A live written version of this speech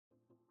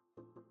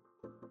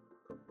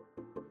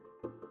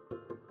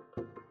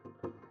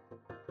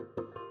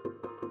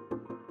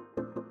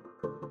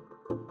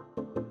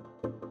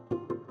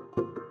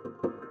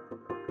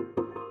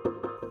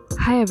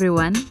Hi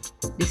everyone,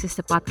 this is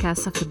the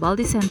podcast of the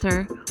Baldi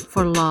Center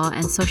for Law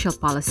and Social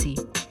Policy,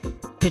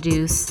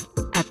 produced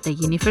at the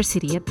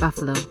University at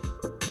Buffalo.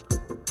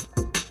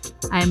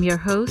 I am your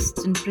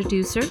host and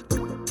producer,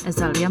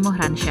 Azalia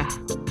Mohransyah.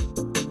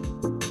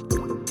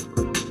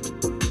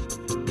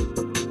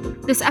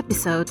 This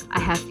episode, I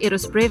have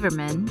Irus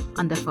Braverman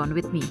on the phone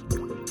with me.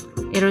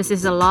 Irus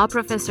is a law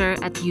professor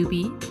at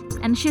UB,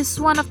 and she's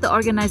one of the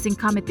organizing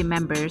committee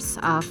members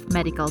of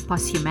Medical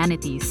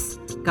Posthumanities,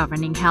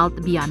 Governing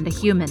Health Beyond the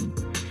Human,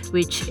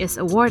 which is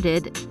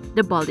awarded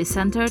the Baldi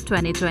Center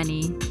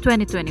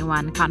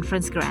 2020-2021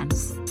 conference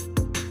grants.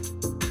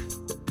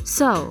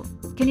 So,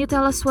 can you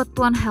tell us what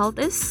One Health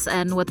is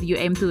and what you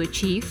aim to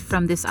achieve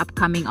from this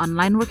upcoming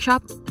online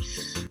workshop?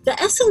 The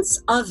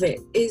essence of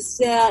it is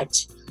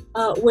that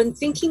when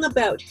thinking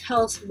about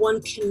health,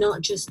 one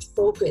cannot just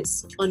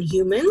focus on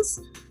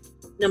humans,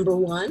 number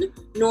one,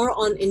 nor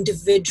on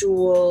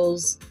individual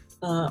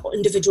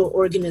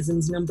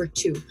organisms, number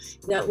two.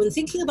 That when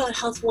thinking about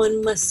health,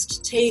 one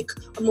must take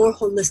a more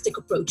holistic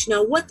approach.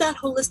 Now, what that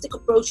holistic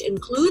approach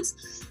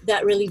includes,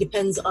 that really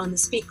depends on the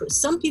speaker.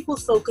 Some people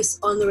focus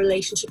on the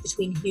relationship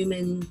between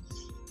human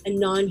and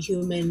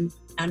non-human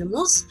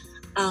animals,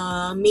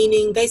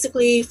 meaning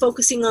basically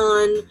focusing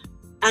on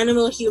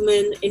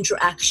animal-human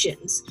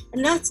interactions.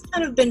 And that's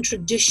kind of been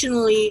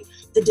traditionally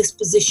the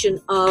disposition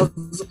of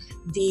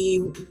the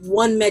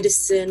one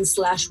medicine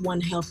 /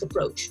 one health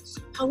approach.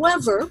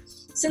 However,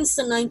 since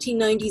the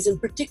 1990s in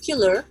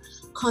particular,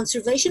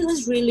 conservation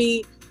has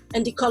really,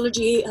 and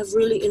ecology have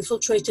really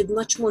infiltrated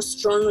much more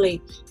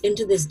strongly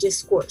into this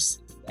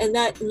discourse. And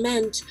that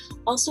meant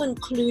also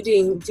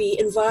including the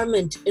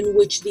environment in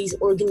which these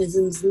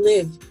organisms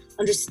live,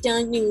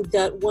 understanding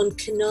that one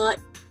cannot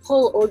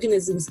pull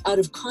organisms out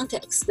of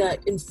context,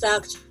 that in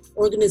fact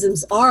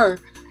organisms are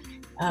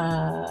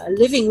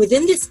living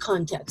within this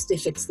context,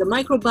 if it's the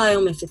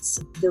microbiome, if it's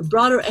the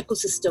broader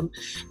ecosystem,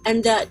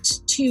 and that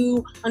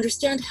to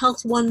understand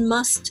health, one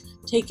must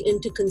take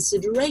into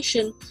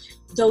consideration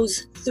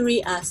those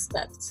three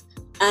aspects: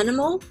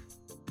 animal,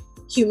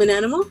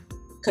 human-animal,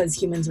 because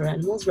humans are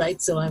animals,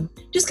 right? So I'm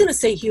just going to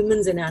say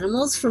humans and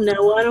animals from now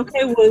on,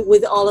 okay,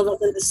 with all of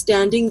us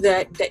understanding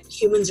that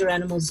humans are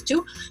animals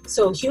too.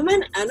 So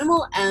human,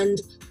 animal, and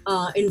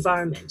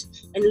environment,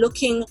 and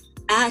looking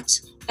at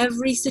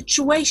every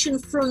situation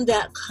from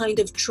that kind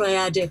of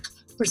triadic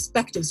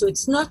perspective. So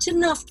it's not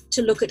enough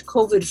to look at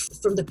COVID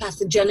from the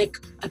pathogenic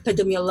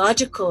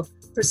epidemiological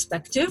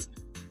perspective,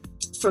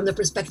 from the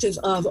perspective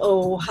of,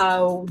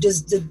 how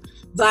does the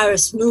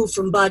virus move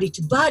from body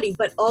to body,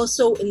 but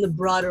also in the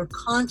broader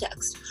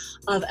context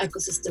of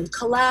ecosystem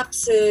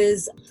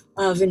collapses,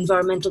 of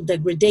environmental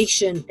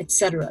degradation,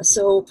 etc.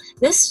 So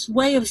this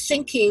way of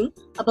thinking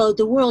about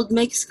the world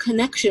makes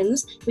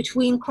connections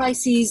between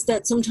crises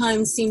that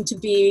sometimes seem to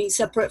be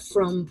separate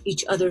from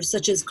each other,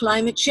 such as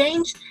climate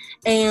change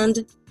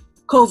and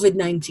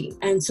COVID-19.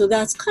 And so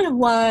that's kind of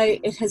why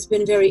it has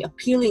been very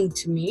appealing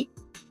to me.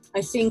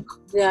 I think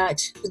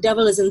that the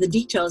devil is in the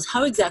details.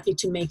 How exactly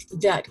to make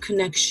that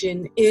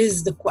connection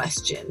is the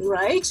question,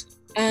 right?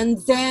 And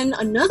then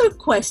another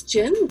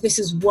question, this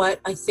is what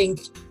I think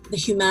the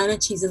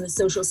humanities and the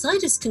social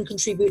scientists can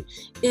contribute,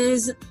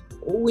 is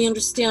we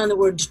understand that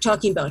we're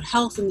talking about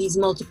health in these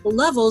multiple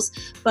levels,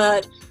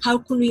 but how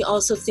can we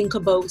also think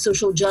about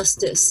social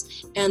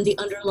justice and the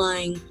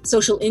underlying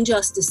social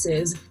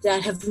injustices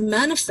that have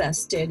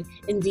manifested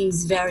in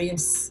these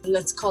various,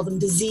 let's call them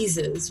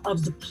diseases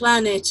of the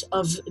planet,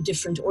 of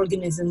different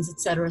organisms,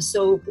 etc.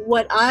 So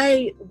what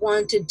I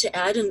wanted to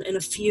add, and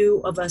a few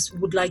of us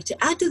would like to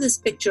add to this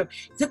picture,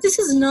 is that this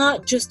is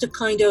not just a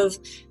kind of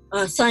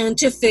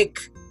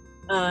scientific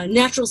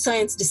natural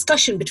science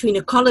discussion between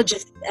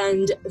ecologists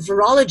and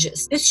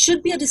virologists. This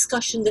should be a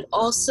discussion that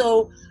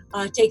also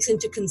takes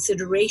into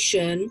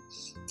consideration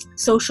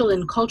social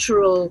and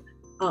cultural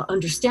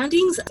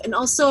understandings and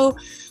also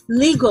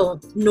legal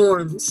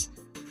norms,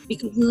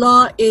 because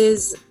law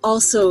is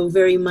also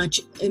very much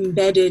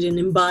embedded and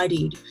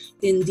embodied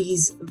in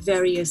these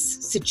various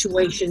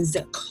situations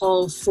that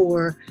call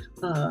for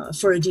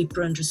a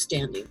deeper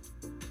understanding.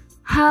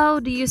 How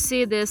do you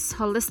see this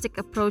holistic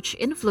approach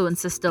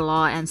influences the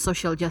law and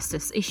social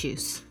justice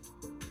issues?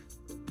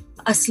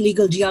 Us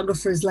legal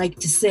geographers like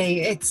to say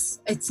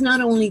it's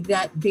not only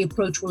that the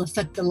approach will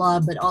affect the law,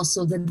 but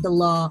also that the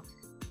law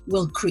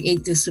will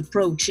create this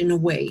approach in a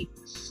way.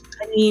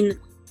 I mean,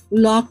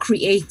 law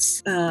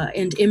creates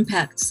and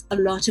impacts a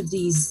lot of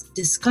these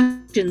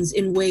discussions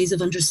in ways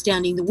of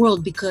understanding the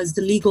world, because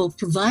the legal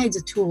provides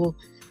a tool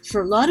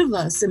for a lot of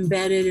us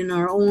embedded in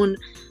our own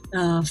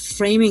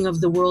framing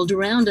of the world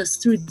around us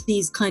through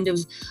these kind of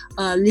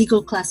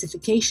legal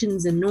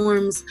classifications and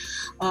norms.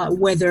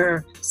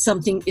 Whether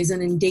something is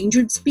an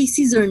endangered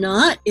species or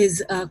not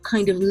is a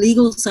kind of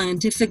legal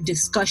scientific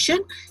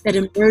discussion that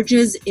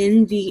emerges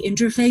in the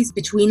interface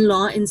between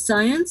law and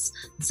science,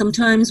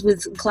 sometimes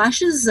with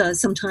clashes,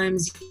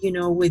 sometimes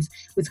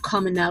with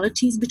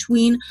commonalities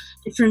between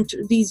different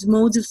these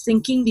modes of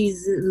thinking,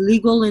 these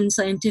legal and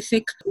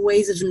scientific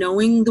ways of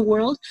knowing the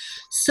world.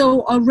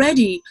 So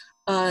already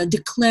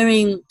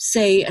declaring,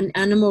 say, an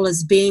animal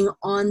as being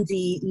on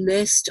the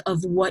list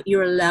of what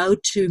you're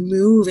allowed to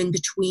move in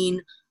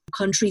between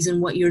countries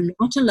and what you're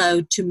not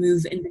allowed to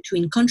move in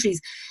between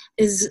countries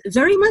is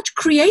very much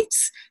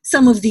creates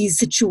some of these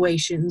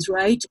situations,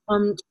 right?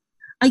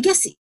 I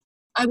guess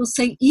I will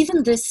say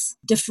even this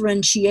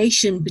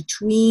differentiation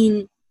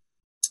between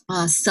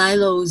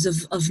silos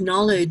of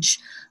knowledge,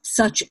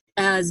 such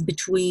as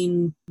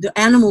between the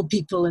animal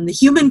people and the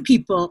human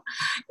people,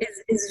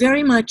 is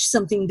very much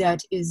something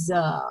that is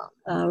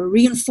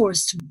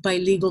reinforced by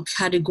legal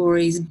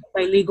categories,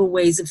 by legal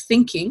ways of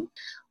thinking.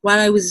 While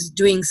I was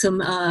doing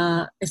some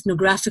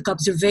ethnographic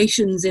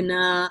observations in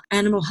an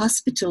animal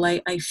hospital,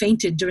 I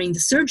fainted during the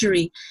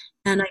surgery,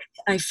 and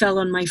I fell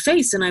on my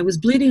face, and I was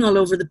bleeding all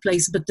over the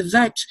place, but the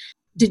vet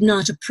did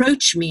not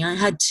approach me. I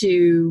had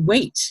to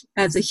wait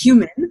as a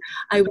human.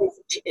 I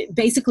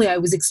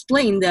was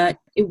explained that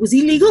it was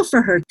illegal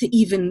for her to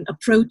even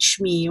approach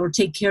me or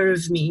take care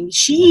of me.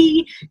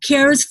 She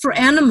cares for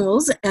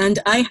animals, and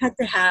I had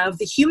to have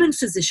the human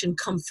physician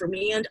come for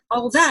me, and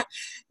all that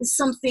is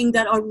something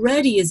that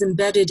already is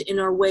embedded in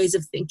our ways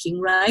of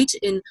thinking, right?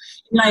 In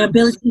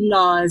liability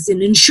laws,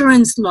 in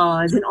insurance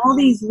laws, in all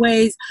these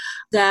ways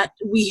that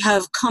we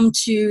have come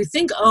to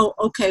think, oh,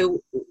 okay,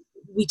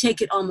 we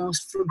take it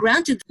almost for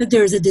granted that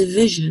there's a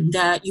division,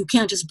 that you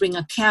can't just bring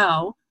a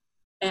cow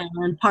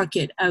and park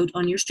it out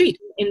on your street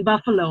in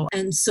Buffalo.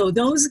 And so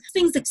those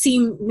things that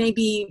seem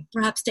maybe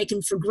perhaps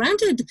taken for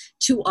granted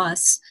to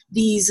us,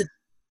 these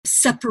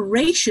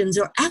separations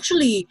are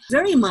actually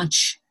very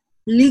much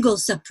legal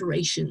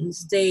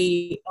separations.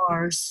 They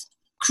are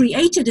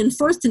created,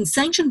 enforced, and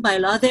sanctioned by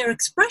law. They're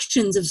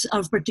expressions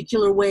of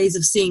particular ways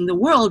of seeing the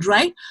world,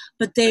 right?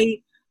 But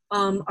they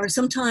are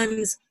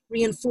sometimes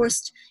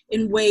reinforced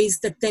in ways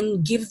that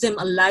then give them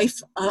a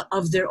life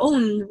of their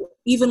own,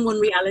 even when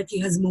reality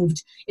has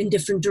moved in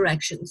different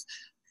directions.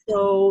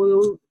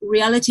 So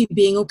reality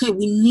being, okay,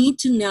 we need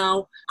to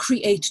now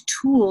create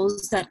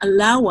tools that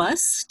allow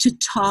us to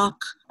talk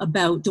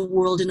about the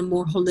world in a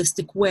more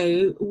holistic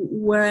way,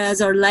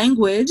 whereas our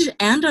language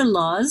and our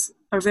laws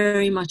are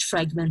very much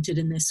fragmented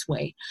in this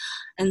way.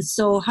 And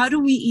so how do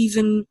we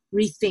even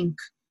rethink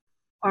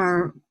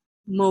our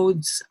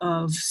modes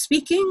of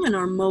speaking and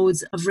our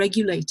modes of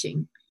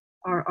regulating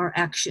our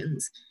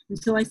actions? And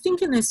so I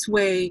think in this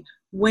way,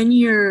 when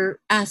you're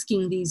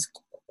asking these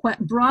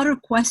broader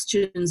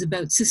questions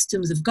about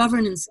systems of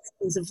governance,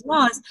 systems of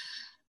laws,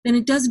 then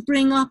it does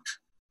bring up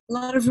a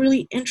lot of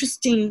really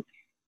interesting,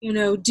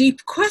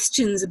 deep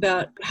questions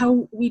about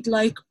how we'd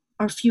like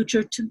our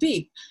future to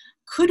be.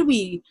 Could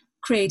we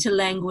create a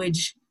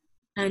language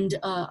and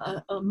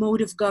a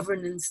mode of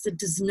governance that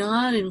does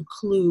not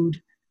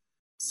include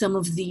some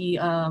of the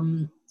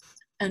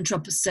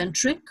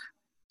anthropocentric,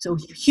 so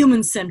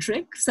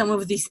human-centric, some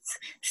of the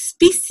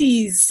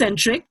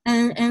species-centric,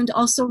 and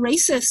also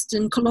racist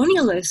and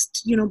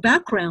colonialist,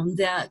 background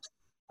that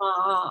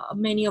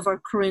many of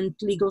our current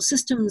legal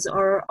systems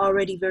are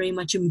already very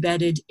much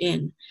embedded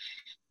in.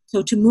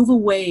 So to move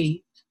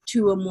away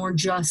to a more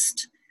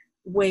just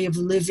way of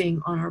living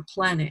on our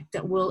planet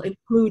that will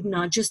include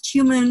not just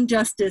human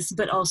justice,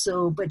 but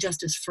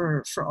justice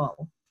for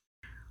all.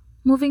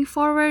 Moving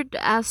forward,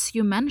 as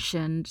you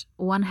mentioned,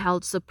 One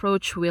Health's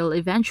approach will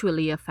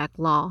eventually affect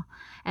law,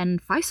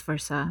 and vice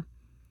versa.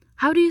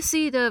 How do you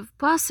see the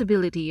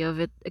possibility of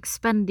it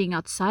expanding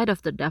outside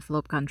of the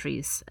developed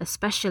countries,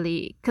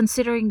 especially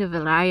considering the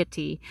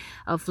variety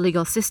of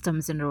legal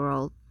systems in the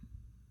world?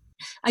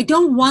 I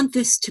don't want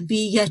this to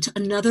be yet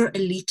another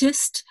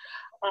elitist,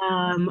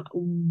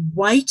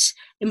 white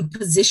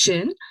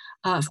imposition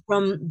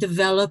from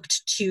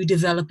developed to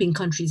developing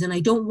countries. And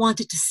I don't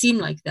want it to seem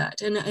like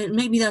that. And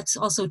maybe that's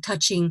also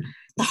touching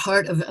the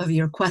heart of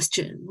your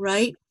question,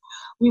 right?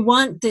 We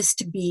want this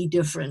to be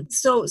different.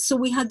 So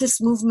we had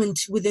this movement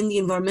within the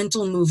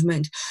environmental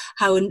movement,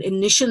 how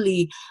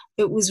initially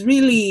it was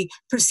really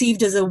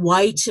perceived as a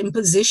white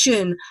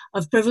imposition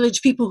of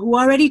privileged people who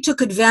already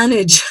took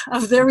advantage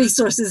of their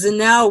resources and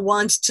now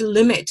want to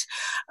limit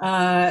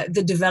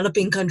the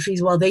developing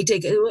countries while they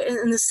take it.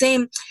 And the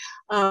same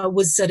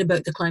was said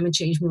about the climate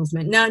change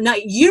movement. Now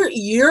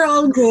you're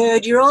all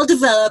good, you're all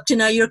developed, and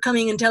now you're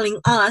coming and telling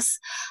us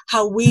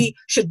how we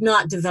should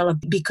not develop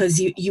because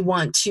you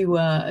want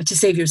to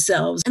save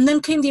yourselves. And then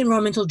came the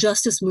environmental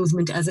justice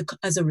movement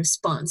as a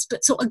response.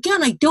 But so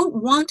again, I don't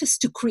want us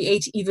to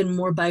create even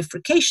more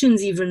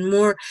bifurcations, even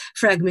more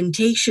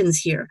fragmentations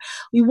here.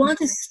 We want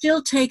to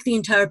still take the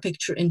entire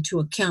picture into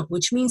account,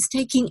 which means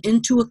taking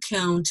into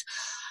account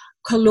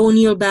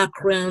colonial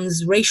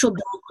backgrounds, racial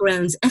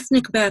backgrounds,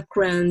 ethnic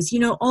backgrounds,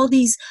 all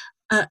these,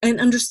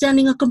 and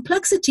understanding a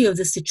complexity of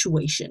the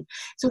situation.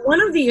 So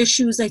one of the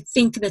issues I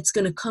think that's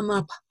going to come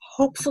up,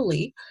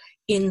 hopefully,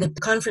 in the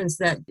conference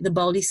that the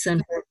Baldi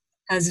Center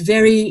has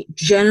very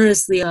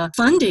generously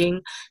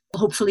funding,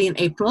 hopefully in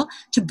April,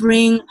 to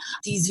bring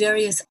these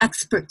various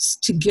experts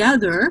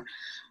together.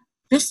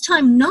 This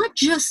time, not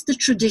just the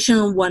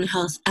traditional One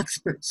Health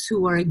experts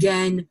who are,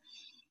 again,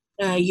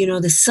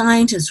 the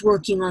scientists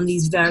working on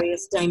these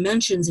various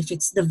dimensions, if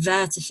it's the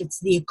vets, if it's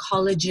the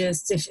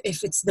ecologists,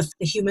 if it's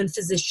the human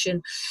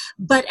physician,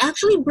 but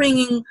actually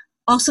bringing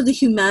also the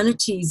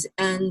humanities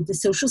and the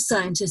social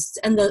scientists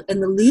and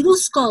the legal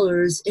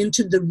scholars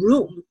into the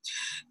room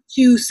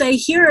to say,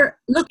 here,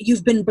 look,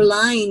 you've been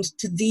blind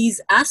to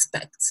these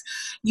aspects.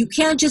 You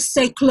can't just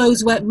say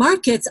close wet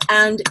markets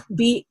and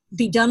be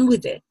done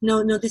with it.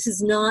 No, this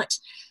is not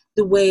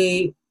the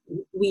way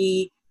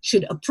we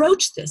should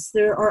approach this.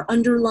 There are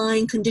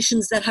underlying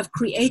conditions that have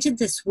created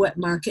this wet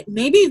market.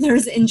 Maybe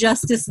there's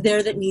injustice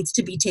there that needs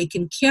to be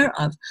taken care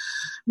of.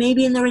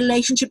 Maybe in the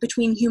relationship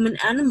between human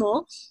and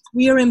animal,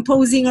 we are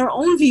imposing our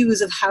own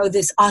views of how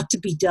this ought to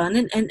be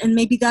done, and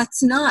maybe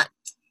that's not,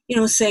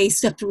 say,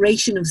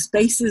 separation of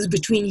spaces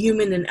between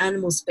human and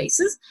animal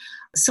spaces.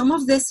 Some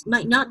of this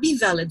might not be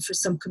valid for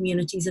some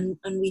communities, and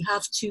we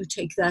have to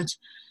take that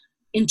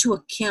into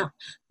account.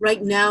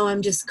 Right now,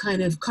 I'm just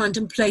kind of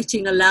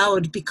contemplating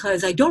aloud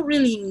because I don't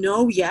really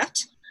know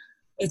yet.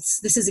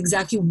 This is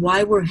exactly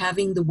why we're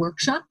having the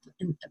workshop,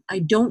 and I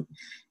don't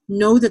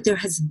know that there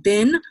has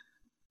been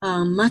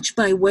much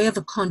by way of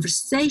a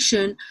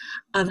conversation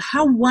of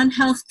how One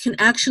Health can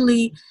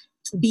actually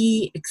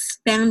be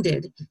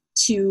expanded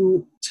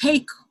to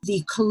take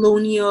the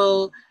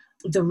colonial,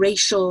 the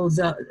racial,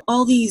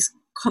 all these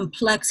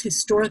complex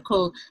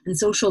historical and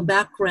social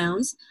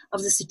backgrounds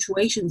of the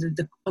situations,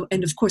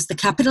 and of course the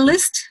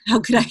capitalist, how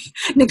could I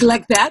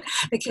neglect that,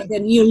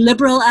 the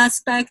neoliberal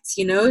aspects,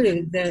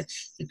 the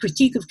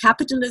critique of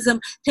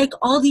capitalism, take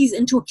all these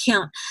into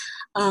account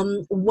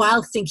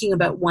while thinking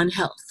about One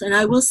Health. And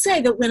I will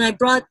say that when I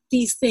brought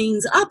these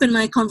things up in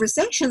my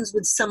conversations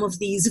with some of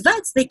these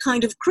vets, they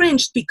kind of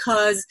cringed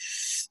because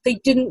they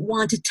didn't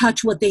want to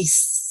touch what they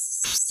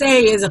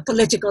say is a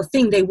political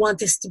thing. They want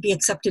this to be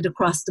accepted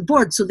across the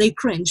board, so they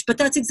cringe. But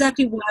that's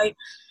exactly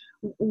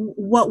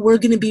what we're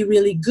going to be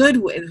really good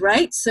with,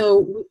 right?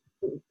 So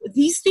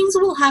these things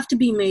will have to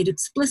be made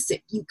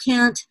explicit. You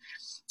can't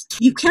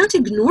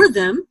ignore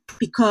them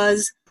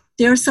because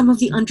they're some of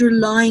the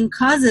underlying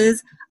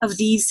causes of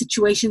these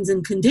situations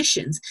and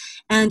conditions.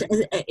 And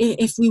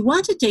if we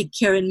want to take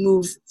care and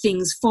move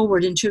things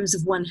forward in terms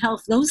of One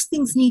Health, those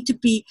things need to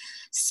be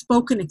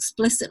spoken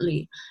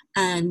explicitly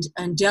and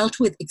dealt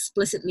with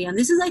explicitly. And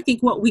this is, I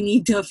think, what we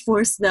need to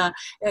force the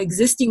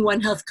existing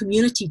One Health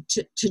community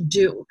to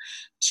do,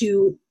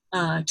 to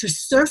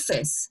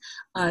surface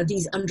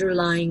these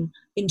underlying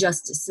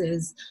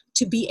injustices,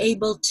 to be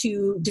able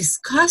to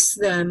discuss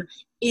them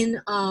in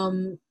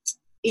a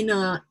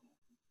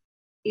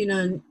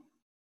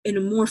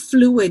more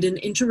fluid and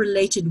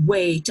interrelated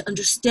way, to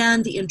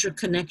understand the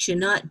interconnection,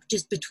 not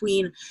just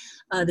between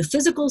the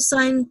physical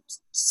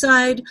science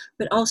side,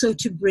 but also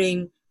to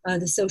bring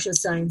the social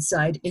science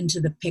side into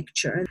the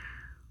picture.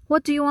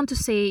 What do you want to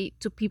say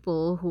to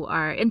people who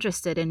are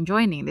interested in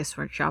joining this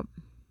workshop?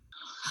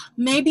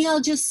 Maybe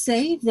I'll just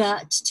say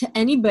that to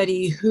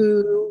anybody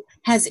who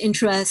has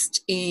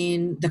interest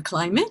in the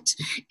climate,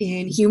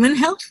 in human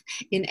health,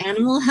 in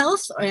animal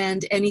health,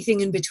 and anything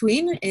in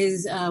between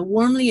is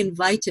warmly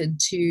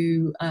invited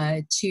to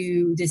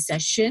this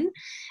session.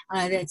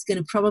 That's going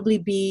to probably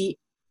be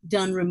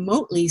done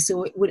remotely,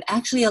 so it would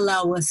actually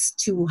allow us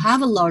to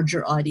have a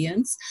larger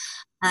audience.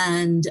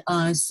 And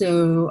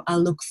so I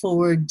look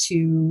forward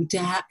to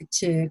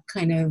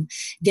kind of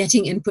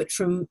getting input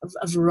from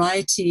a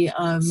variety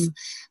of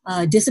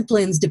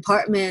disciplines,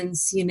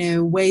 departments,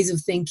 ways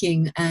of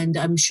thinking. And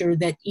I'm sure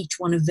that each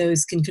one of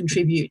those can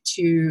contribute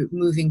to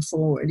moving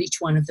forward. Each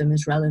one of them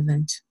is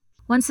relevant.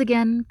 Once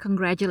again,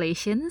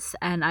 congratulations.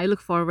 And I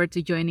look forward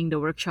to joining the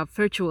workshop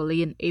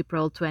virtually in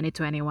April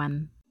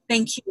 2021.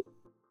 Thank you.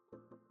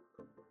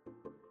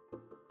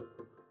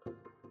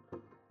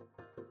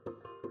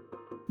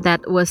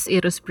 That was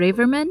Irus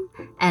Braverman,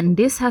 and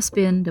this has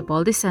been the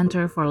Baldy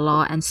Center for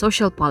Law and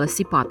Social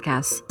Policy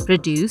podcast,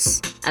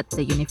 produced at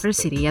the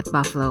University at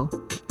Buffalo.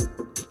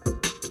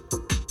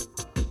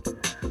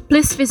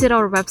 Please visit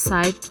our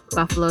website,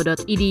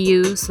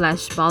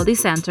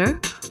 buffalo.edu/baldycenter,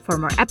 for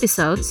more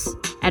episodes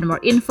and more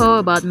info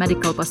about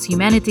medical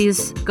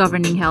posthumanities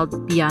governing health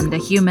beyond the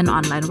human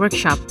online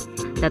workshop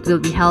that will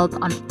be held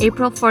on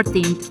April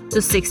 14th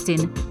to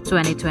 16th,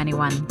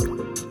 2021.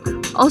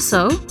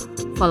 Also,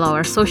 follow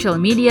our social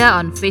media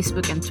on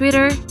Facebook and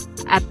Twitter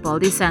at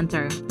Baldy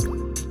Center.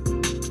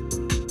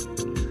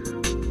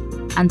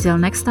 Until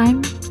next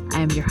time,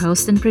 I am your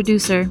host and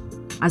producer,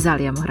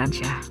 Azalia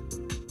Moransyah.